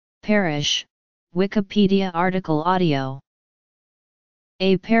Parish, Wikipedia article audio.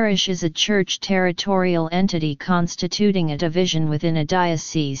 A parish is a church territorial entity constituting a division within a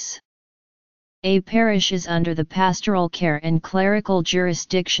diocese. A parish is under the pastoral care and clerical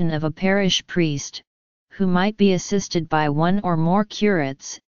jurisdiction of a parish priest, who might be assisted by one or more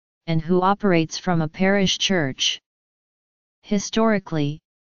curates, and who operates from a parish church. Historically,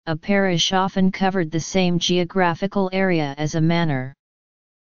 a parish often covered the same geographical area as a manor.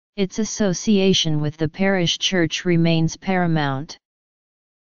 Its association with the parish church remains paramount.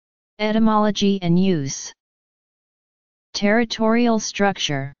 Etymology and use. Territorial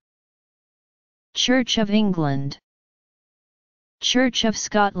structure. Church of England, Church of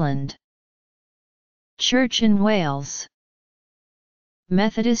Scotland, Church in Wales,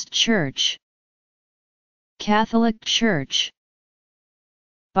 Methodist Church, Catholic Church.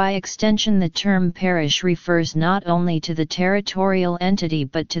 By extension, the term parish refers not only to the territorial entity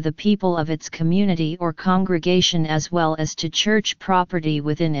but to the people of its community or congregation as well as to church property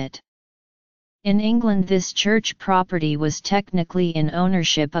within it. In England, this church property was technically in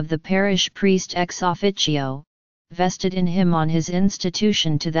ownership of the parish priest ex officio, vested in him on his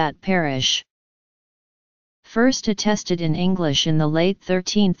institution to that parish. First attested in English in the late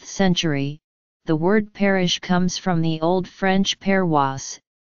 13th century, the word parish comes from the Old French paroisse,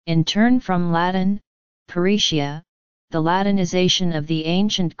 in turn from Latin, Paritia, the Latinization of the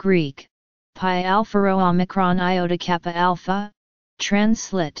ancient Greek, pi alpha rho omicron iota kappa alpha,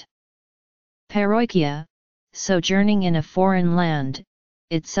 translit. Paroikia, sojourning in a foreign land,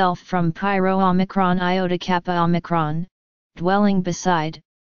 itself from pi rho omicron iota kappa omicron, dwelling beside,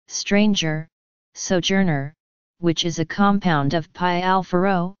 stranger, sojourner, which is a compound of pi alpha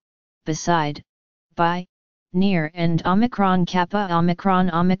rho, beside, by, near and omicron kappa omicron,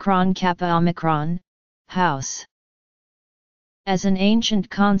 house. As an ancient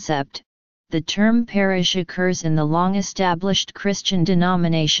concept, the term parish occurs in the long-established Christian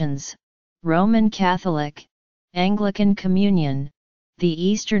denominations, Roman Catholic, Anglican Communion, the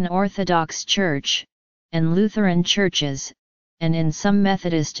Eastern Orthodox Church, and Lutheran churches, and in some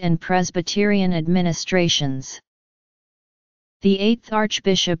Methodist and Presbyterian administrations. The 8th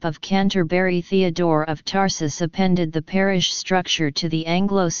Archbishop of Canterbury Theodore of Tarsus appended the parish structure to the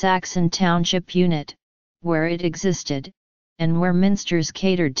Anglo-Saxon township unit, where it existed, and where minsters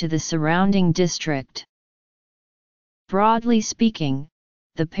catered to the surrounding district. Broadly speaking,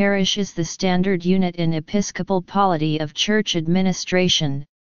 the parish is the standard unit in episcopal polity of church administration,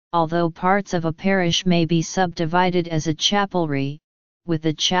 although parts of a parish may be subdivided as a chapelry, with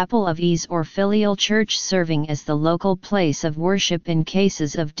the chapel of ease or filial church serving as the local place of worship in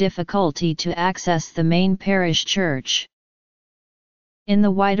cases of difficulty to access the main parish church. In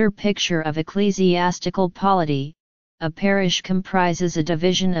the wider picture of ecclesiastical polity, a parish comprises a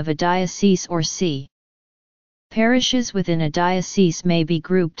division of a diocese or see. Parishes within a diocese may be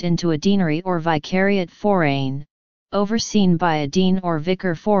grouped into a deanery or vicariate forain, overseen by a dean or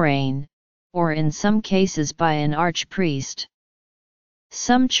vicar forain, or in some cases by an archpriest.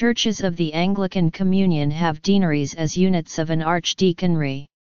 Some churches of the Anglican Communion have deaneries as units of an archdeaconry.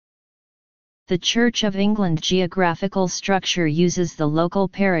 The Church of England geographical structure uses the local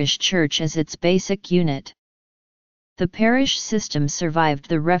parish church as its basic unit. The parish system survived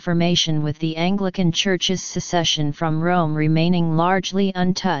the Reformation, with the Anglican Church's secession from Rome remaining largely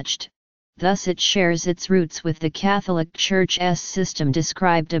untouched, thus it shares its roots with the Catholic Church's system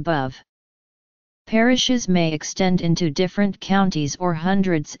described above. Parishes may extend into different counties or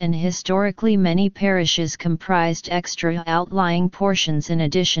hundreds, and historically many parishes comprised extra outlying portions in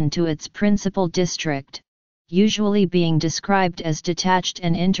addition to its principal district, usually being described as detached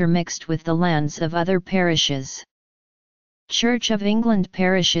and intermixed with the lands of other parishes. Church of England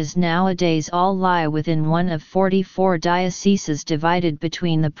parishes nowadays all lie within one of 44 dioceses divided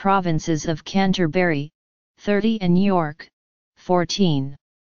between the provinces of Canterbury, 30, and York, 14.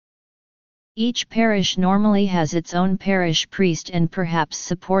 Each parish normally has its own parish priest and perhaps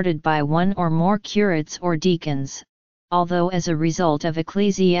supported by one or more curates or deacons, although as a result of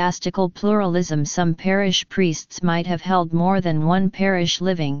ecclesiastical pluralism some parish priests might have held more than one parish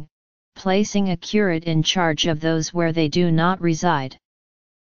living, placing a curate in charge of those where they do not reside.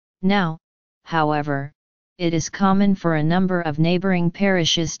 Now, however, it is common for a number of neighboring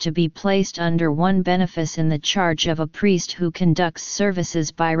parishes to be placed under one benefice in the charge of a priest who conducts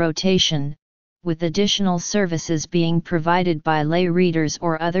services by rotation, with additional services being provided by lay readers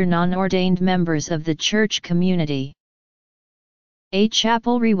or other non-ordained members of the church community. A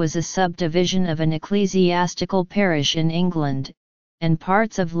chapelry was a subdivision of an ecclesiastical parish in England, and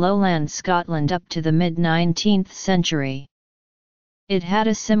parts of lowland Scotland up to the mid-19th century. It had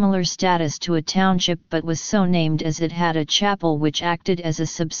a similar status to a township but was so named as it had a chapel which acted as a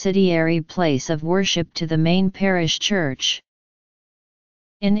subsidiary place of worship to the main parish church.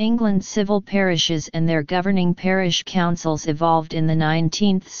 In England, civil parishes and their governing parish councils evolved in the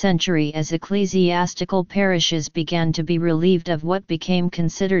 19th century as ecclesiastical parishes began to be relieved of what became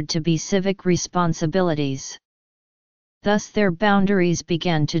considered to be civic responsibilities. Thus their boundaries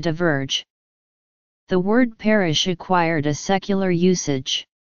began to diverge. The word parish acquired a secular usage.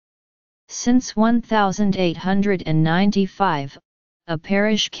 Since 1895, a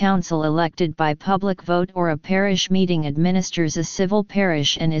parish council elected by public vote or a parish meeting administers a civil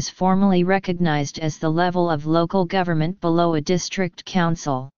parish and is formally recognized as the level of local government below a district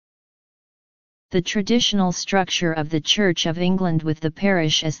council. The traditional structure of the Church of England with the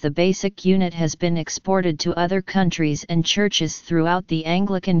parish as the basic unit has been exported to other countries and churches throughout the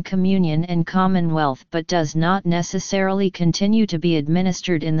Anglican Communion and Commonwealth but does not necessarily continue to be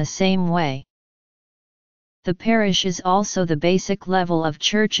administered in the same way. The parish is also the basic level of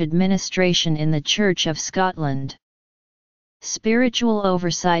church administration in the Church of Scotland. Spiritual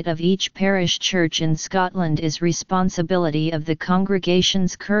oversight of each parish church in Scotland is responsibility of the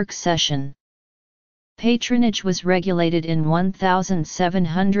congregation's kirk session. Patronage was regulated in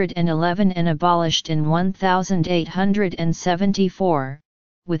 1711 and abolished in 1874,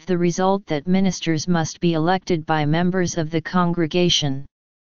 with the result that ministers must be elected by members of the congregation.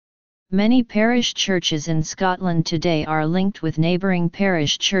 Many parish churches in Scotland today are linked with neighbouring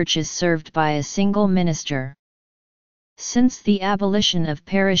parish churches served by a single minister. Since the abolition of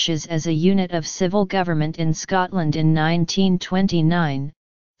parishes as a unit of civil government in Scotland in 1929,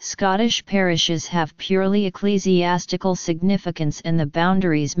 Scottish parishes have purely ecclesiastical significance and the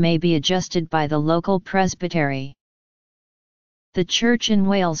boundaries may be adjusted by the local presbytery. The Church in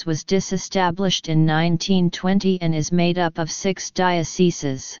Wales was disestablished in 1920 and is made up of 6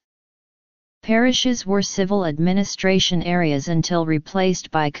 dioceses. Parishes were civil administration areas until replaced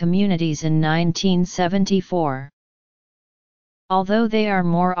by communities in 1974. Although they are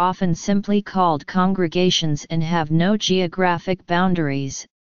more often simply called congregations and have no geographic boundaries,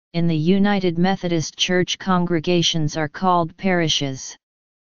 in the United Methodist Church congregations are called parishes.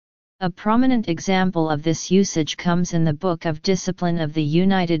 A prominent example of this usage comes in the Book of Discipline of the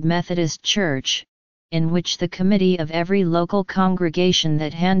United Methodist Church, in which the committee of every local congregation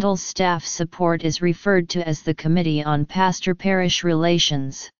that handles staff support is referred to as the Committee on Pastor-Parish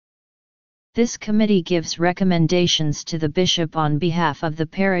Relations. This committee gives recommendations to the bishop on behalf of the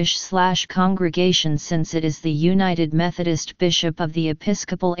parish/congregation since it is the United Methodist Bishop of the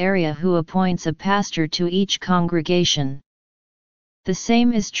Episcopal area who appoints a pastor to each congregation. The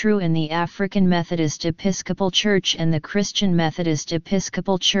same is true in the African Methodist Episcopal Church and the Christian Methodist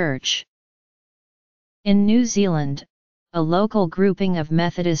Episcopal Church. In New Zealand, a local grouping of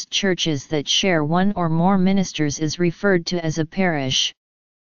Methodist churches that share one or more ministers is referred to as a parish.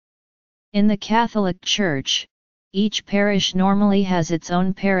 In the Catholic Church, each parish normally has its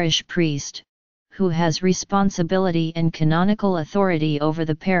own parish priest, who has responsibility and canonical authority over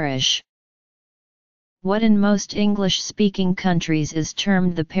the parish. What in most English-speaking countries is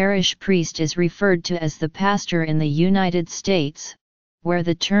termed the parish priest is referred to as the pastor in the United States, where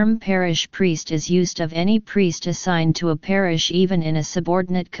the term parish priest is used of any priest assigned to a parish even in a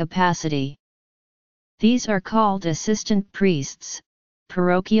subordinate capacity. These are called assistant priests,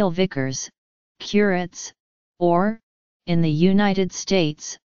 parochial vicars, curates, or, in the United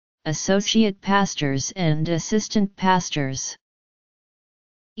States, associate pastors and assistant pastors.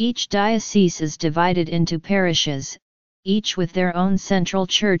 Each diocese is divided into parishes, each with their own central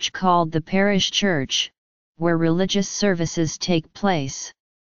church called the parish church, where religious services take place.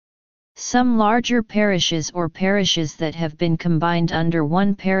 Some larger parishes or parishes that have been combined under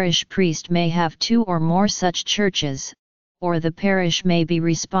one parish priest may have 2 or more such churches, or the parish may be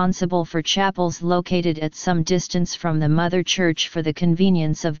responsible for chapels located at some distance from the mother church for the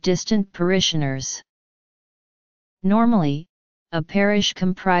convenience of distant parishioners. Normally, a parish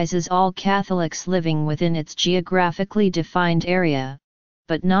comprises all Catholics living within its geographically defined area,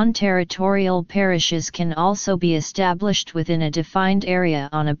 but non-territorial parishes can also be established within a defined area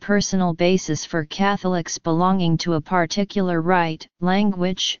on a personal basis for Catholics belonging to a particular rite,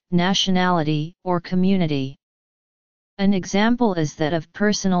 language, nationality, or community. An example is that of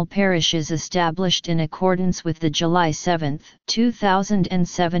personal parishes established in accordance with the July 7,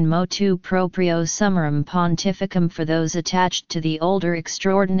 2007 Motu Proprio Summarum Pontificum for those attached to the older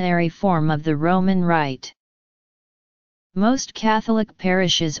extraordinary form of the Roman Rite. Most Catholic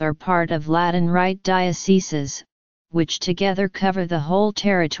parishes are part of Latin Rite dioceses, which together cover the whole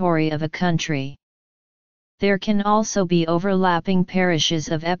territory of a country. There can also be overlapping parishes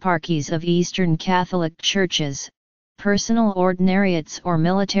of eparchies of Eastern Catholic churches, personal ordinariates or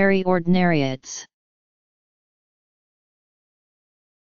military ordinariates.